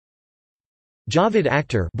Javed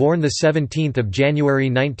Akhtar, born the 17th of January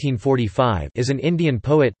 1945, is an Indian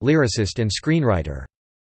poet, lyricist and screenwriter.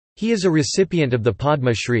 He is a recipient of the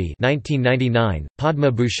Padma Shri 1999, Padma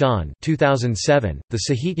Bhushan 2007, the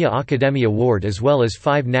Sahitya Akademi Award as well as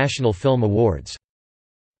 5 National Film Awards.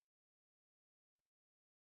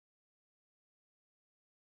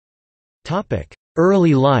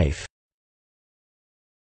 Early life.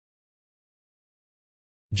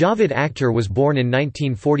 Javed Akhtar was born in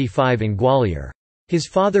 1945 in Gwalior. His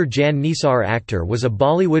father Jan Nisar Akhtar was a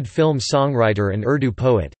Bollywood film songwriter and Urdu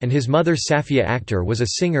poet, and his mother Safia Akhtar was a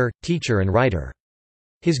singer, teacher and writer.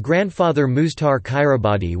 His grandfather Muztar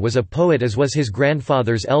Khairabadi was a poet as was his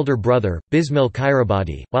grandfather's elder brother, Bismil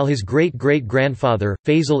Khairabadi, while his great-great-grandfather,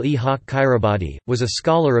 Faisal-e-Haq Khairabadi, was a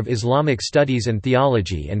scholar of Islamic studies and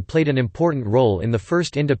theology and played an important role in the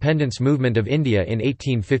first independence movement of India in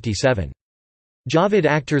 1857. Javed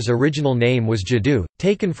Akhtar's original name was Jadoo,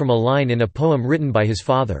 taken from a line in a poem written by his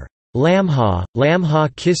father, Lamha, Lamha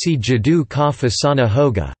kisi Jadoo ka fasana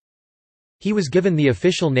hoga. He was given the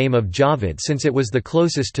official name of Javed since it was the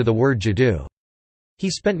closest to the word Jadoo. He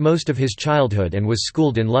spent most of his childhood and was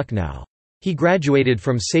schooled in Lucknow. He graduated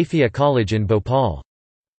from Safia College in Bhopal.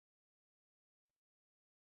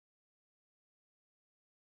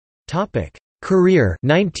 Career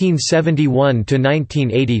 1971 to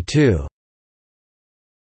 1982.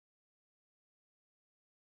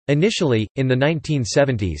 Initially, in the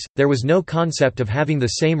 1970s, there was no concept of having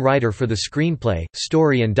the same writer for the screenplay,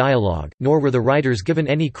 story and dialogue, nor were the writers given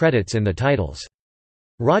any credits in the titles.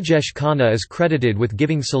 Rajesh Khanna is credited with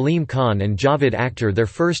giving Salim Khan and Javed Akhtar their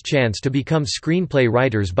first chance to become screenplay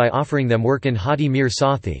writers by offering them work in Hadi Mir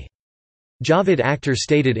Sathi. Javed Akhtar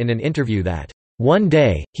stated in an interview that, "One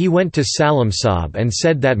day, he went to Salim Saab and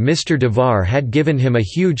said that Mr. Devar had given him a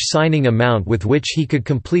huge signing amount with which he could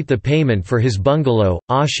complete the payment for his bungalow,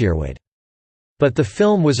 Ashirwad. But the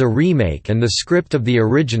film was a remake and the script of the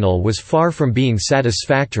original was far from being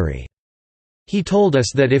satisfactory. He told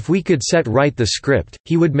us that if we could set right the script,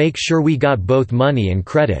 he would make sure we got both money and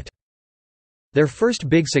credit." Their first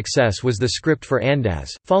big success was the script for Andaz,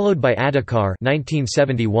 followed by Adhikar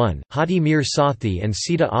 1971, Hadi Mir Sathi and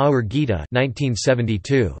Sita Aur Geeta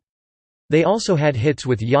 1972. They also had hits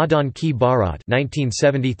with Yadan Ki Barat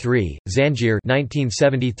 1973, Zanjeer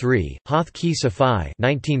 1973, Hath Ki Safai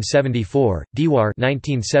 1974, Diwar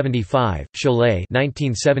 1975, Sholay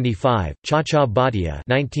 1975, Cha-Cha Bhatia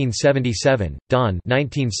 1977, Don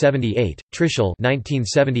 1978, Trishul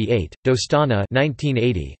 1978, Dostana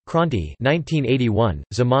 1980, Kranti 1981,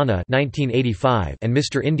 Zamana 1985, and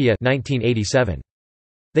Mr. India 1987.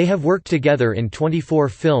 They have worked together in 24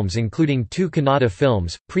 films including 2 Kannada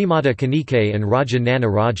films, Premada Kanike and Raja Nana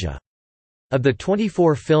Raja. Of the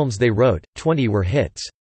 24 films they wrote, 20 were hits.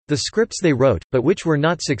 The scripts they wrote, but which were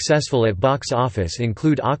not successful at box office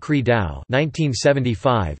include Akhri Dao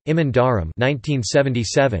 (1975), Iman Dharam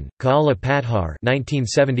 (1977), Kaala Pathar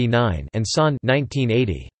 (1979), and San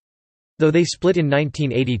 (1980). Though they split in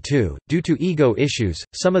 1982, due to ego issues,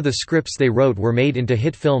 some of the scripts they wrote were made into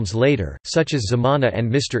hit films later, such as Zamana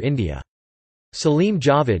and Mr. India. Salim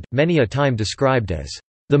Javed, many a time described as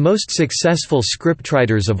the most successful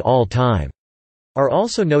scriptwriters of all time, are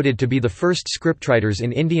also noted to be the first scriptwriters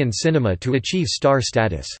in Indian cinema to achieve star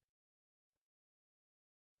status.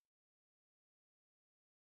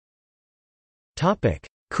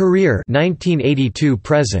 Career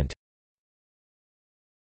 1982–present.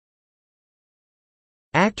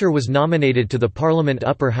 Akhtar was nominated to the Parliament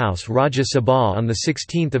Upper House Rajya Sabha on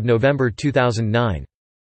 16 November 2009.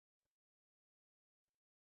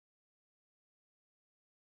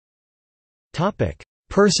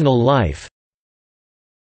 Personal life.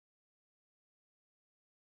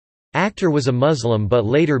 Akhtar was a Muslim but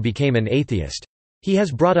later became an atheist. He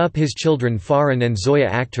has brought up his children Farhan and Zoya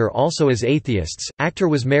Akhtar also as atheists. Akhtar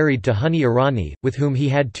was married to Honey Irani, with whom he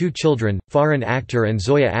had 2 children, Farhan Akhtar and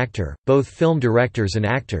Zoya Akhtar, both film directors and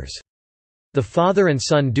actors. The father and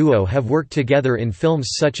son duo have worked together in films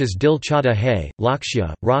such as Dil Chahta Hai,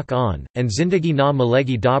 Lakshya, Rock On, and Zindagi Na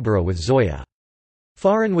Milegi Dobara with Zoya.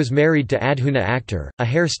 Farhan was married to Adhuna Akhtar, a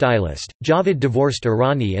hair stylist. Javed divorced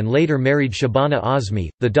Irani and later married Shabana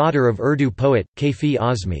Azmi, the daughter of Urdu poet, Kaifi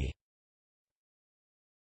Azmi.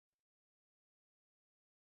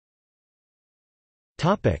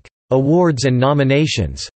 Awards and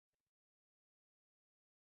nominations.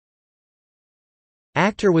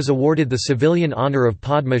 Akhtar was awarded the civilian honour of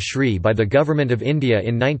Padma Shri by the Government of India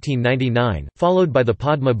in 1999, followed by the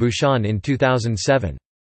Padma Bhushan in 2007.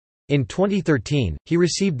 In 2013, he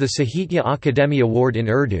received the Sahitya Akademi Award in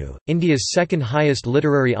Urdu, India's second highest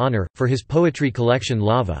literary honour, for his poetry collection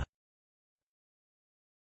Lava.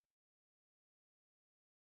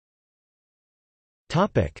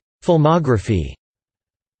 Filmography.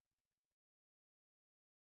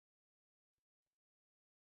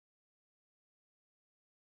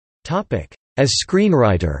 As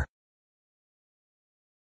screenwriter,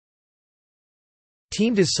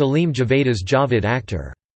 teamed as Salim Javed as Javed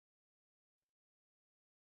Akhtar.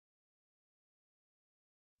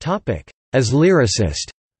 As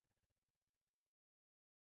lyricist,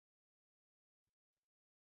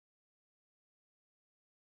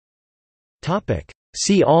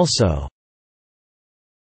 see also: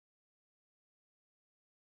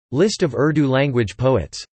 List of Urdu language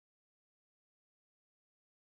poets.